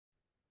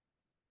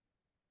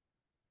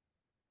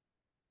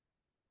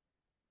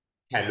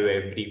Hello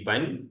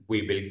everyone,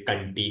 we will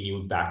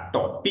continue the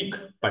topic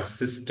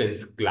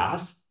persistence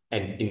class,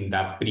 and in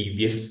the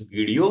previous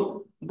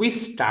video we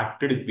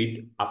started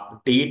with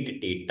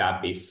update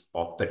database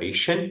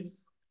operation.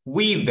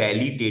 We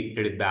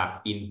validated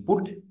the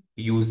input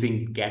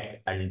using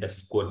get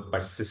underscore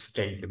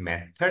persistent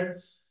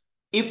method.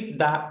 If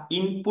the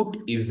input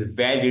is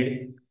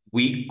valid,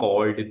 we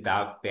called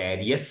the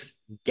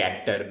various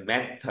getter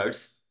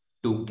methods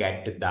to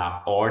get the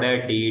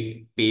order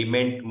date,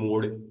 payment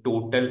mode,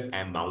 total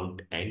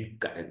amount, and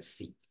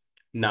currency.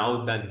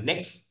 Now, the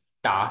next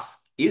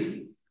task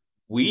is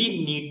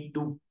we need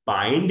to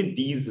bind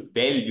these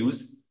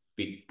values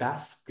with the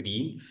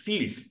screen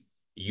fields.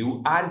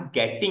 You are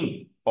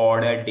getting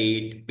order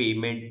date,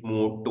 payment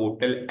mode,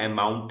 total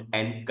amount,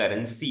 and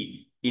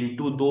currency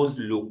into those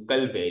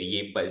local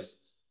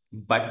variables.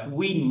 But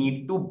we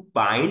need to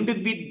bind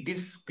with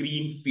these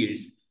screen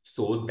fields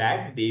so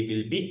that they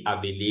will be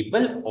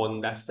available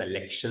on the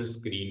selection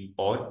screen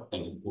or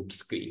input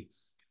screen.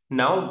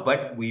 Now,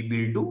 what we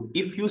will do,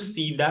 if you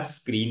see the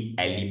screen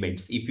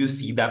elements, if you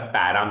see the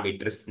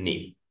parameters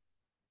name,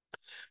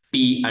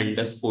 P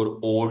underscore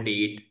O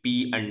date,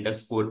 P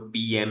underscore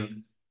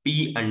PM,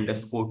 P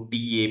underscore TA,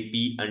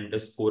 P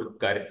underscore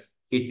cur.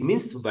 It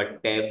means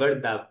whatever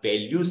the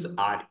values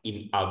are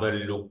in our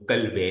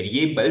local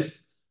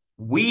variables,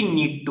 we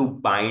need to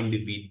bind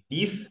with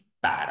these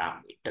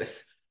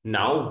parameters.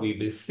 Now we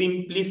will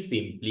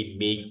simply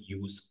make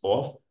use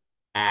of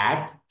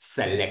at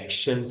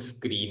selection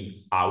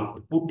screen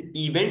output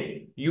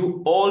event.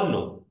 You all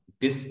know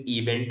this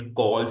event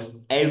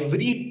calls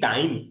every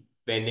time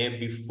whenever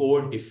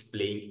before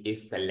displaying a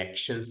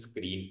selection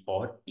screen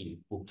or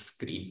input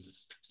screen.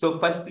 So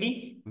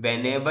firstly,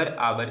 whenever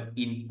our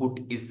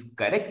input is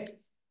correct,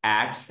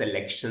 at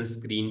selection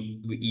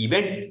screen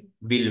event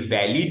will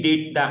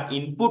validate the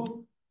input.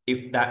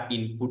 If the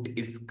input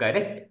is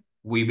correct,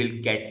 we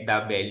will get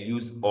the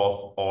values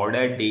of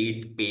order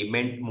date,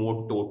 payment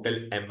mode, total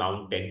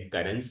amount, and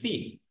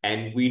currency.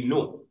 And we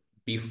know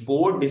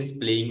before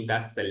displaying the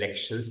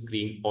selection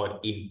screen or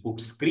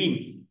input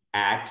screen,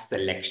 at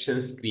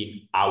selection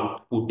screen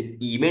output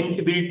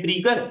event will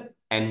trigger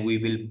and we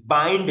will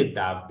bind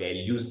the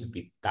values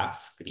with the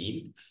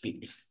screen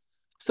fields.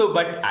 So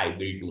what I will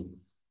do,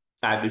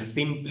 I will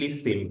simply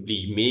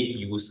make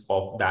use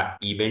of the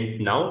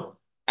event now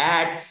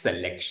at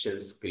selection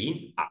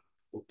screen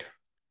output.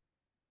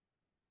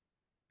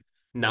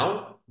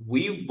 Now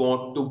we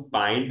want to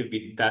bind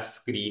with the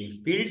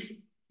screen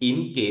fields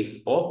in case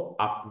of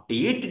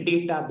update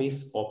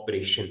database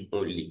operation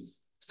only.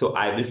 So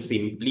I will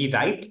simply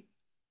write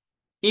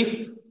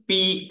if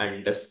P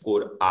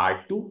underscore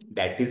R2,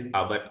 that is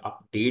our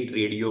update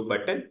radio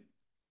button,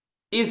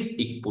 is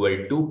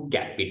equal to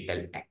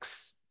capital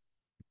X.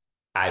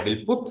 I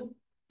will put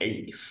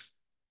and if.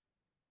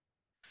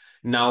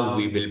 Now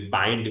we will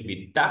bind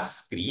with the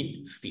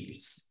screen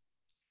fields.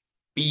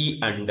 P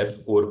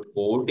underscore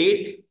O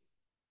date,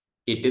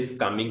 it is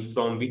coming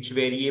from which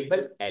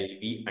variable?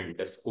 LV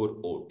underscore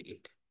O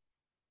date.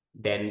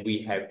 Then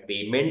we have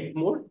payment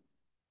mode.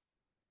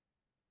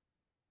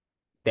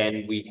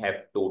 Then we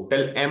have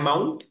total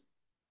amount.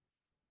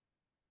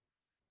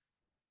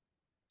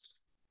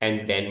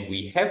 And then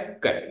we have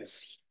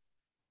currency.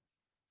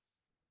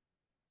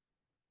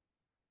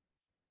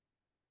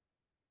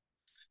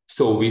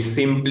 So we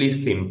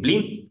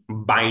simply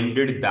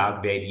binded the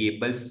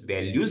variables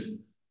values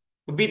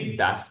with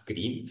the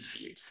screen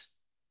fields.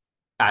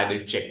 I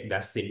will check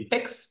the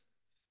syntax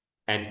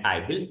and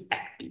I will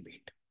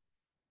activate.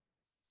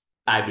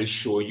 I will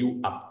show you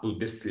up to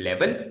this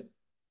level.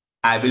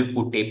 I will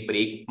put a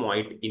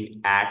breakpoint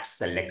in at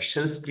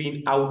selection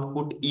screen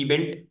output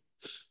event.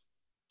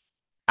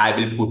 I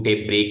will put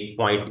a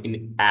breakpoint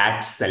in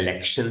at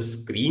selection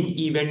screen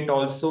event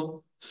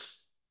also.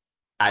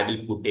 I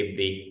will put a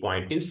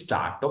breakpoint in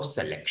start of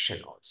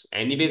selection also.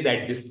 Anyways,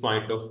 at this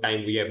point of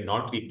time, we have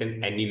not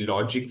written any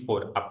logic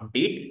for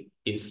update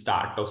in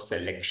start of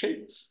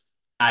selection.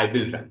 I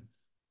will run.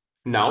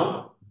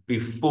 Now,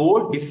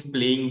 before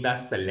displaying the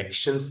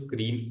selection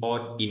screen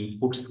or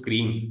input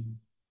screen,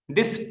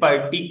 this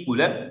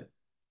particular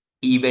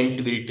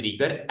event will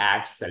trigger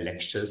at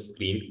selection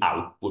screen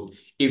output.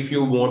 If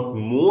you want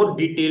more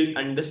detailed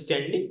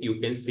understanding, you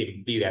can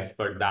simply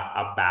refer the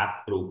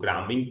ABAP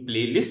programming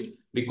playlist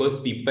because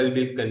people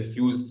will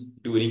confuse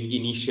during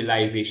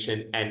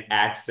initialization and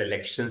at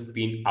selection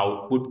screen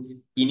output.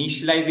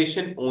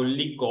 Initialization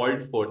only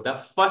called for the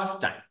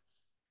first time.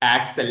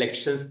 At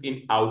selections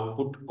in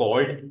output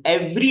called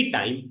every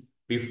time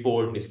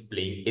before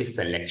displaying a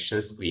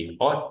selection screen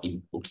or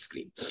input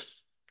screen.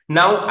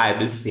 Now I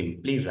will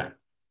simply run.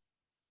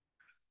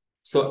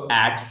 So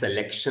at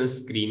selection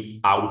screen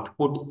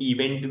output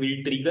event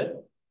will trigger.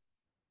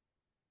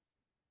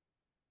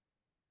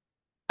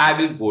 I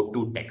will go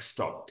to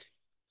desktop.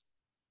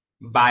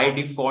 By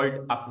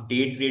default,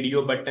 update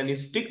radio button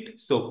is ticked.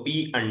 So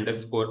P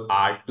underscore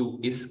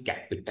R2 is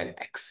capital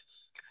X.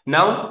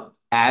 Now,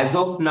 as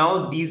of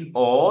now, these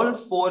all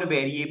four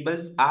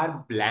variables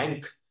are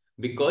blank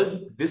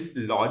because this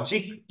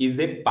logic is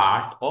a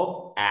part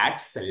of add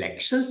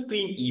selection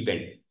screen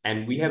event,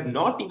 and we have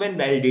not even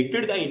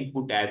validated the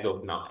input as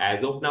of now.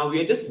 As of now, we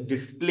are just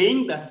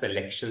displaying the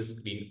selection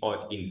screen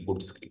or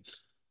input screen.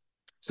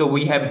 So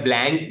we have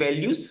blank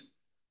values.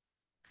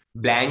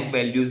 Blank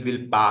values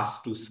will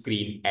pass to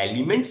screen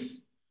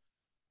elements,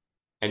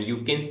 and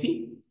you can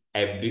see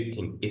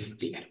everything is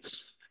there.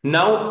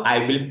 Now I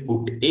will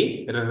put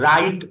a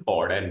right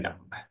order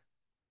number.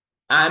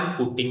 I'm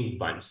putting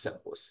 1,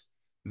 suppose.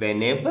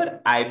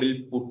 Whenever I will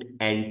put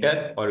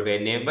enter or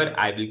whenever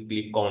I will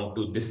click on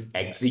to this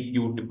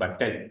execute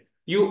button,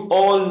 you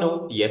all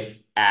know,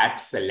 yes, add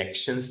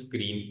selection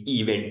screen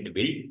event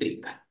will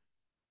trigger.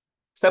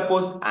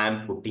 Suppose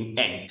I'm putting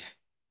end.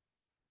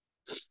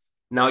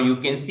 Now you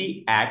can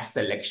see add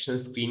selection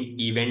screen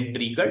event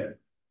triggered.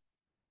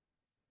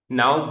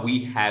 Now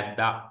we have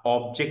the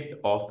object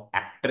of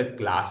actor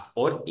class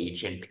or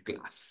agent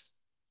class.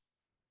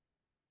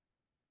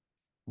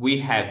 We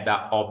have the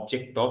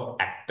object of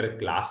actor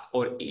class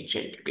or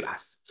agent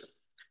class.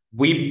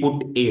 We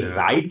put a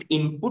right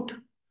input.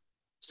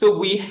 So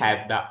we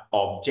have the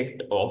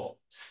object of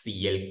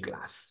CL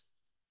class.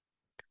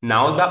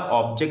 Now the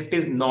object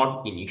is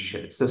not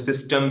initial. So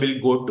system will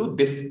go to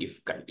this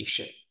if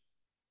condition.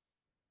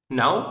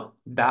 Now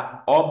the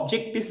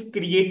object is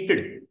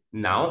created.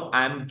 Now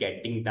I'm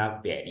getting the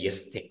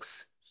various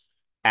things.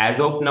 As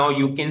of now,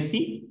 you can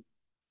see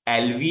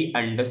LV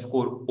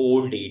underscore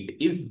O date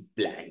is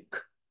blank.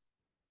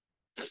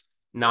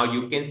 Now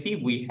you can see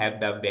we have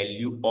the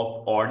value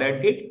of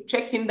order date.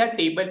 Check in the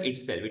table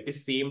itself. It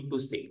is same to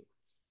same.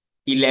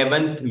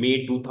 11th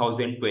May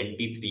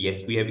 2023.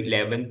 Yes, we have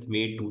 11th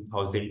May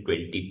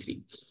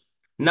 2023.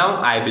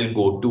 Now I will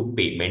go to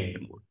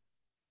payment mode.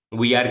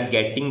 We are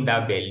getting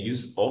the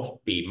values of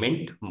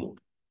payment mode.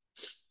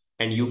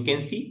 And you can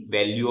see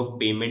value of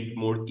payment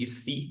mode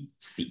is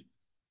C.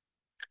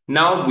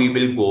 Now we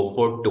will go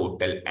for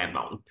total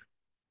amount.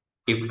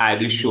 If I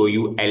will show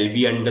you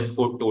LV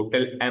underscore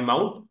total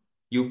amount,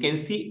 you can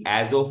see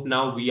as of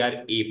now we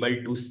are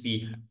able to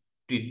see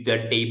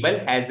the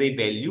table has a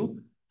value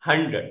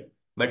 100,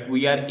 but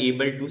we are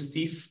able to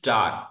see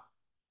star.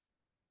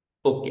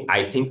 Okay,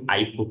 I think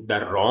I put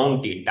the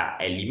wrong data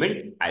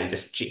element. I'll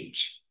just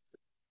change.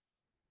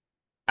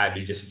 I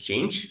will just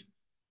change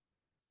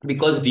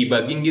because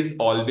debugging is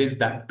always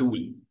the tool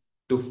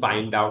to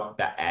find out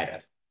the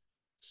error.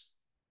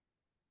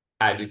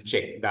 I will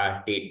check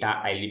the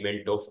data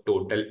element of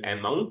total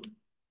amount.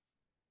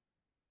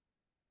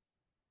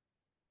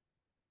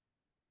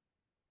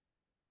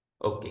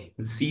 Okay,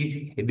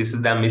 see, this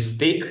is the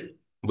mistake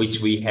which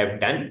we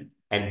have done,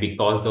 and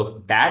because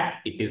of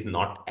that, it is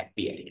not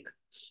appearing.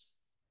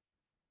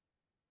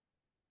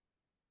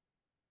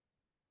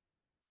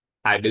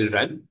 I will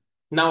run.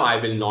 Now I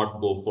will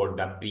not go for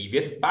the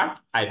previous part.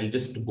 I will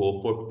just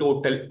go for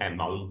total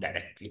amount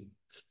directly.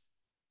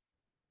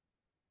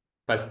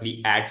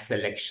 Firstly, add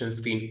selection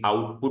screen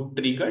output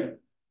triggered.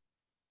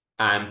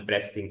 I am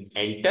pressing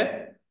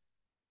enter.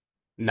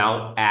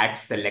 Now add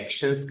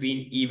selection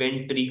screen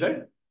event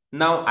triggered.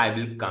 Now I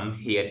will come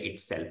here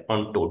itself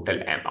on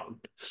total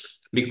amount.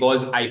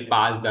 Because I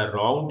passed the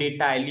wrong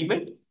data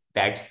element,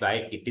 that's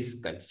why it is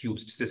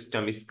confused.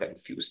 System is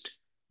confused.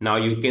 Now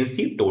you can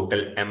see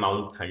total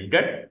amount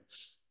 100.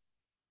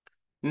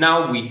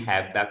 Now we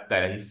have the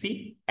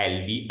currency,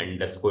 LV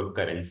underscore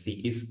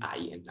currency is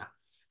INR.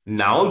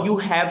 Now you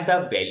have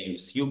the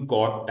values, you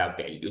got the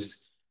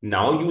values.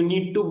 Now you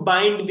need to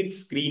bind with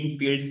screen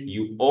fields,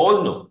 you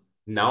all know.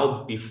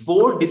 Now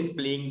before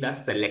displaying the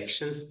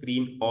selection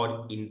screen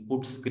or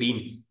input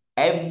screen,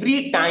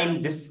 every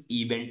time this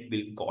event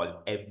will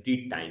call,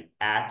 every time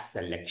add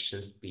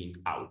selection screen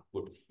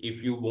output.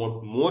 If you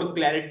want more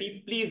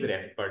clarity, please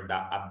refer the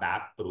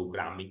ABAP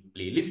programming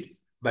playlist.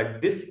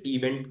 But this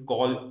event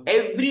call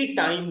every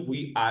time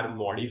we are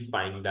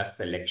modifying the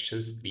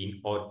selection screen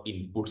or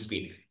input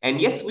screen.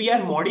 And yes, we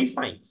are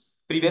modifying.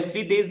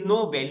 Previously, there is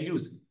no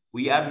values.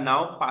 We are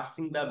now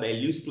passing the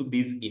values to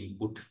these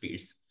input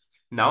fields.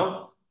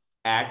 Now,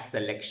 add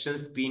selection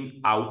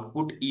screen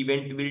output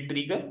event will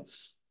trigger.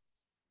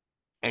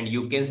 And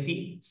you can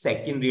see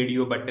second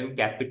radio button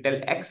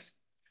capital X.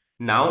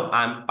 Now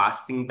I'm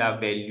passing the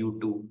value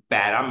to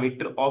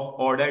parameter of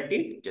order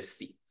date. Just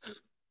see.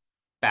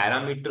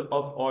 Parameter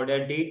of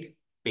order date,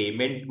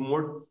 payment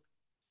mode,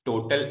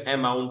 total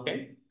amount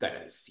and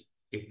currency.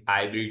 If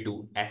I will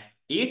do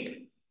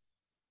F8,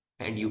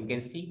 and you can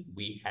see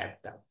we have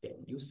the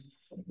values.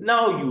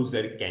 Now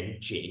user can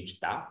change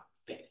the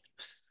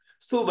values.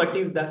 So what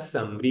is the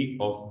summary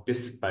of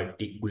this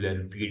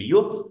particular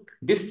video?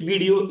 This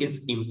video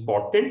is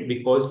important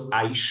because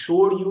I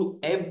showed you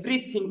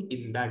everything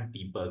in the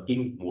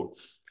debugging mode.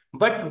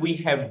 What we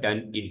have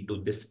done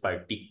into this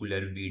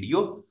particular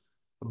video,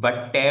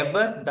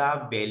 whatever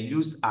the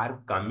values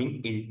are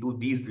coming into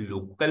these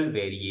local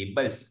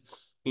variables,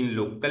 in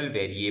local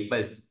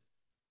variables,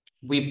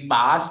 we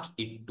passed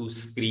it to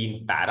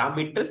screen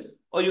parameters,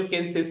 or you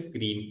can say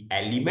screen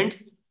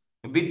elements.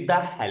 with the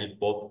help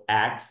of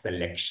add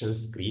selection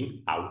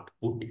screen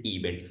output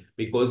event,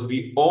 because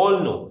we all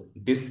know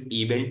this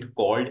event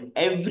called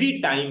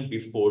every time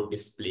before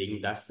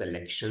displaying the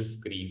selection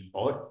screen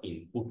or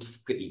input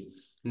screen.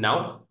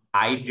 Now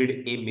I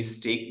did a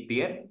mistake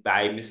there.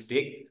 By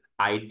mistake,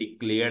 I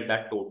declared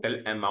the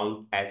total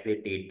amount as a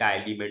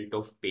data element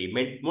of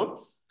payment mode.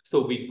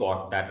 So we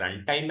got the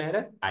runtime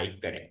error. I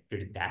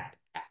corrected that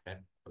error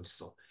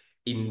also.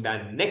 In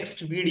the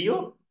next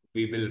video,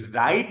 we will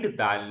write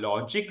the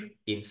logic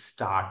in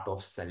start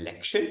of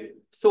selection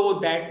so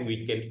that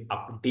we can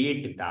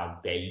update the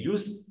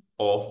values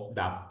of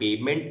the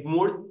payment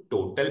mode,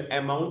 total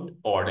amount,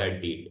 order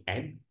date,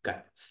 and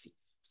currency.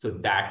 So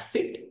that's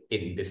it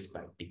in this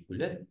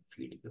particular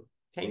video.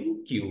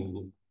 Thank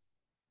you.